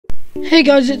Hey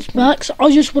guys, it's Max. I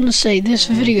just want to say this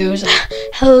video is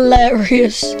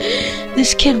hilarious.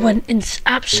 This kid went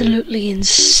absolutely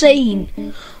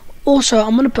insane. Also,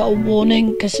 I'm gonna put a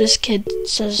warning because this kid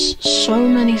says so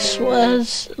many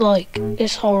swears, like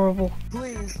it's horrible.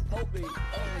 Please help me!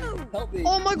 Help me!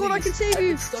 Oh my god, I can save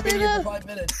you! I've been stuck in here for 5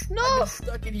 minutes. No! I've been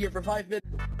stuck in here for 5 minutes.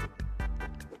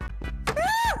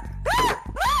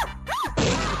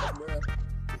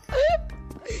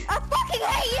 I fucking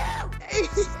hate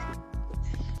you!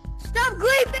 Stop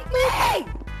griefing me!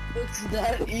 It's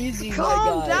that easy,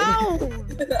 Calm my guy. down!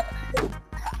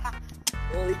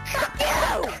 Holy Fuck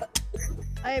you!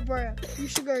 Hey bro, you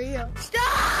should go here.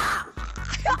 Stop!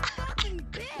 You fucking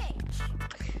bitch!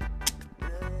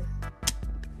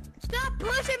 Stop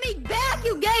pushing me back,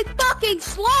 you gay fucking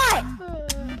slut!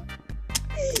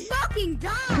 Fucking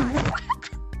die!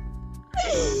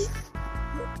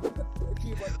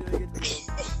 Keep on doing it.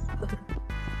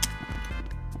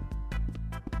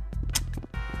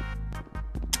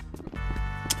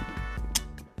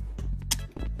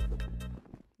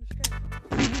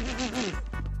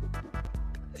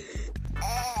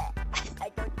 I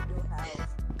don't know how.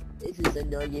 This is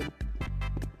annoying.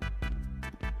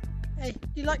 Hey, do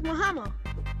you like my hammer?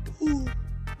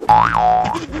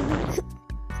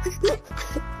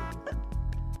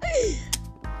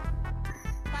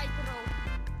 Bye, bro.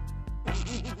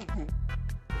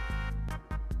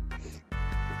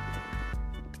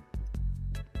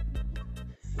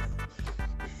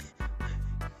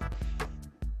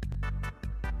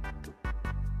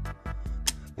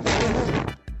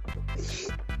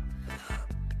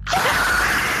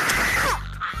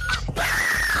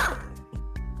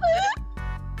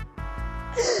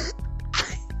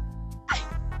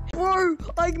 Bro,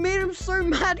 I made him so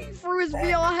mad he threw his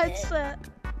VR headset.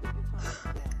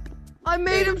 I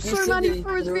made him so mad he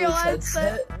threw his VR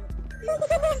headset.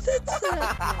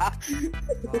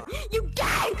 You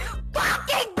gay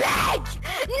fucking bitch!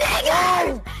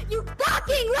 Nigger! You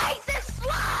fucking racist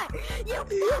slut! You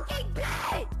fucking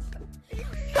bitch!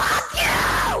 Fuck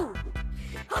you!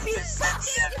 Hope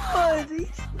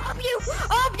you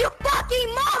hope your fucking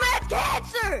mom has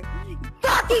cancer! You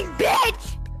fucking bitch!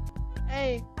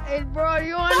 Hey, bro,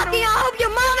 you Fucking I hope your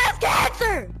mom has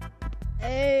cancer!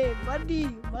 Hey, buddy,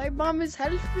 my mom is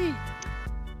healthy.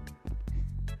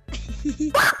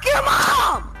 Fuck your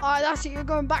mom! Alright, that's it. You're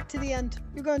going back to the end.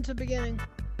 You're going to the beginning.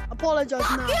 Apologize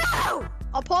Fuck now. you!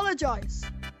 Apologize.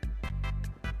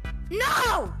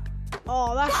 No!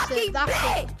 Oh, that's Fucking it. That's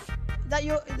bitch! it. That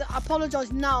you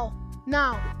apologize now.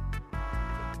 Now.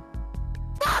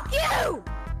 Fuck you!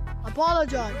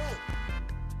 Apologize.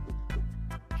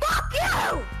 Fuck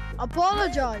you!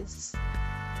 Apologize.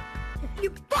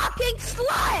 You fucking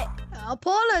slut!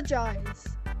 Apologize.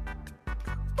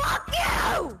 Fuck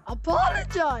you!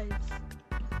 Apologize.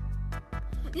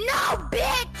 No,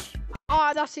 bitch!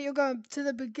 Alright, that's it. You're going to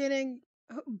the beginning.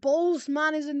 Balls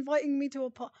man is inviting me to a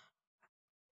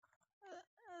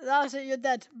That's it. You're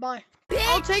dead. Bye. Bitch!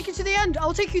 I'll take you to the end.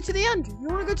 I'll take you to the end. You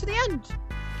want to go to the end?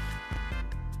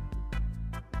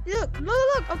 Look.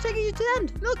 I'll take you to the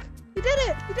end. Look. You did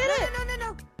it. You did it.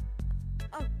 No.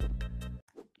 Oh,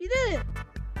 You did it.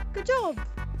 Good job.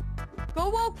 go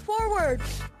walk forward.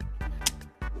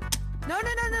 No. I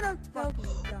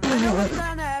know what's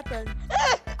gonna happen.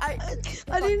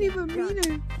 I didn't even mean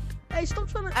it. Hey, stop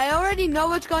trying to. I already know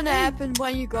what's gonna happen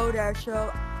when you go there,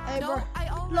 so. Hey, No, bro. I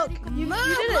already Look, you Mom,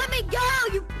 did it. let me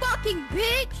go, you fucking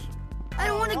bitch! I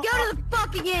don't want to go to the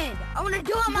fucking end. I want to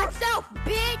do it myself,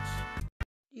 bitch!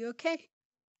 You okay?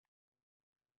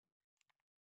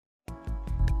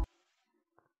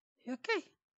 You okay?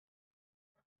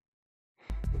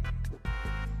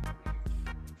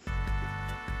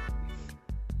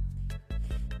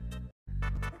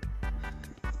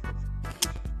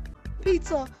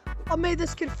 Pizza, I made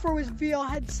this kid throw his VR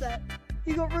headset.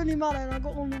 He got really mad and I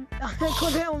got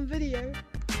it on video.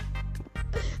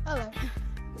 Hello.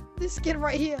 This kid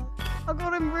right here. I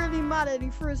got him really mad and he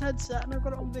threw his headset and I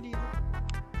got it on video.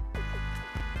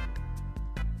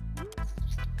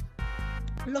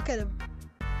 Look at him.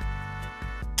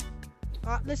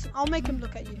 Alright, listen, I'll make him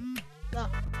look at you. There.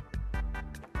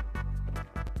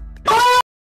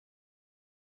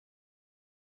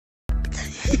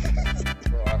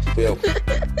 I feel.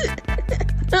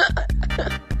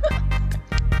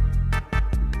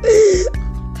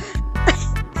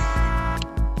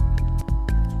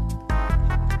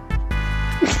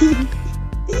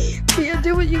 Peter,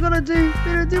 do what you gotta do.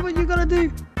 Peter, do what you gotta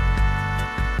do.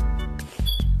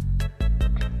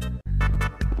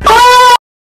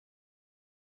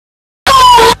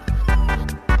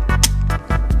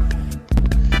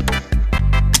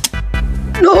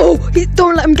 No!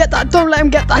 Don't let him get that. Don't let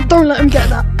him get that. Don't let him get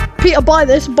that. Peter, buy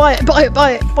this. Buy it. Buy it.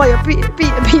 Buy it. Buy it. Peter.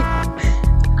 Peter. Peter.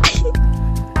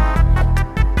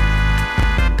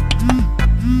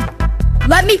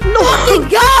 Let me fucking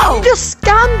go! You just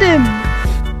scammed him.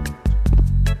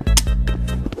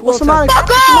 What's the matter? Fuck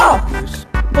off!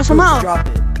 What's the matter? Drop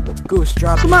it. Goose,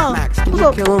 drop What's it. the matter? Max, can What's you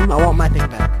up? kill him? I want my thing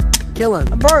back. Kill him.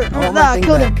 Bro, I want I my thing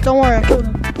killed him. back. Don't worry, I killed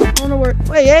him. Don't worry.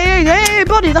 Wait, hey,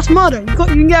 buddy, that's murder. You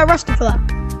can get arrested for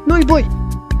that. Naughty boy.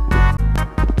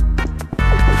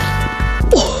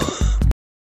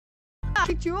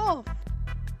 Kicked you off.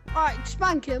 Alright,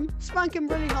 spank him. Spank him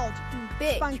really hard.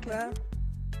 Bitch, Spank him. bro.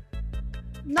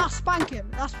 Nah, spank him.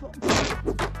 That's what.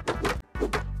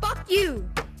 Fuck you!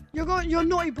 You're a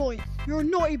naughty boy. You're a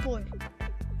naughty boy.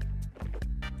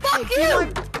 Fuck Hey,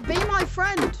 you! be my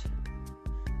friend.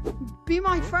 Be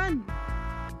my friend.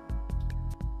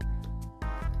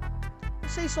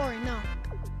 Say sorry now.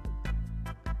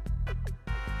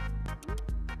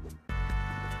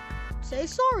 Say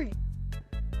sorry.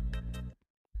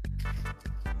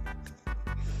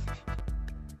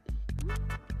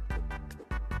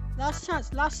 Last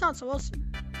chance. Last chance. Or else.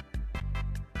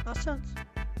 Last chance.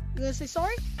 You gonna say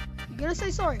sorry? You gonna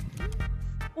say sorry?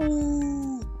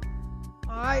 Ooh.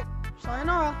 Alright.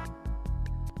 Sayonara.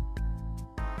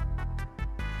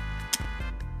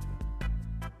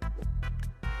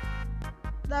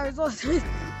 There is also.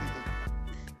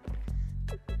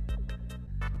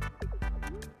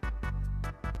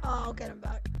 I'll get him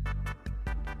back.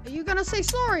 Are you gonna say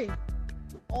sorry?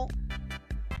 Oh.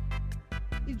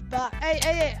 He's back.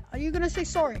 Hey. Are you gonna say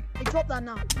sorry? Hey, drop that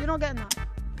now. You're not getting that.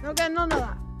 You're not getting none of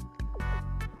that.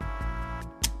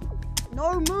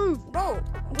 No move. Bro.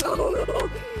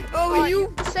 Oh, Alright,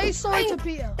 you say sorry to think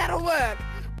Peter. that'll work.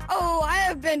 Oh, I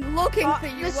have been looking for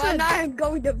you, listen. and I am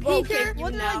going to vote Peter, you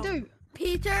what did now. I do?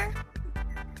 Peter,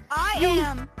 I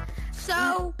am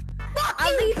so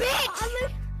fucking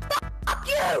bitch. Fuck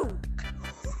you.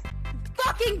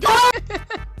 Fucking dog.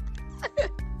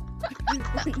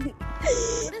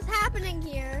 What is happening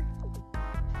here?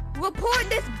 Report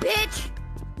this bitch.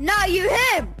 Not you,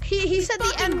 him. He said the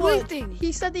fucking N-word. bleeping.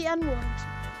 He said the N-word.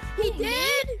 He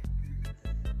did.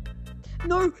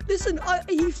 No, listen,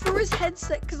 he threw his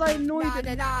headset because I annoyed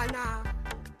him. Nah.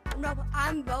 No,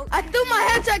 I'm voting. I threw my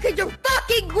headset because you're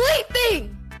fucking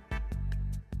bleeping.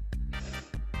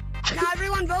 Now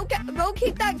everyone vote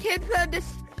kick that kid for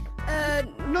this.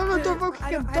 No, don't vote kick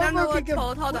him. I don't know Don't vote what kick it's him.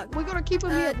 called. Hold on. We're gonna keep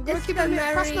him here. We're gonna keep him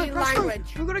here. Press go, press go.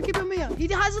 language. We're gonna keep him here. He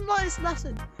hasn't learned his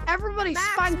lesson. Everybody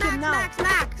spank him now.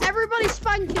 Max. Everybody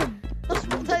spank him. That's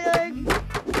what they.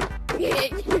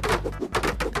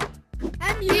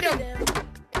 And beat him.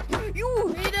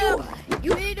 You beat him.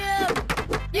 You beat him.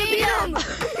 Beat him.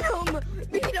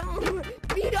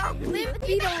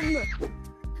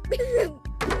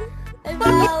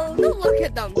 No, don't look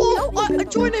at them. Oh, I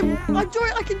join him. I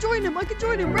can join him. I can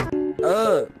join him.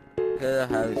 Oh, her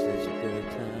house is a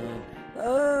good time.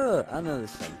 Oh, I know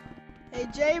this song. Hey,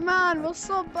 J-Man, what's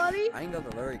up, buddy? I ain't got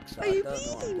the lyrics, so What I you don't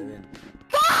know what I'm mean? doing.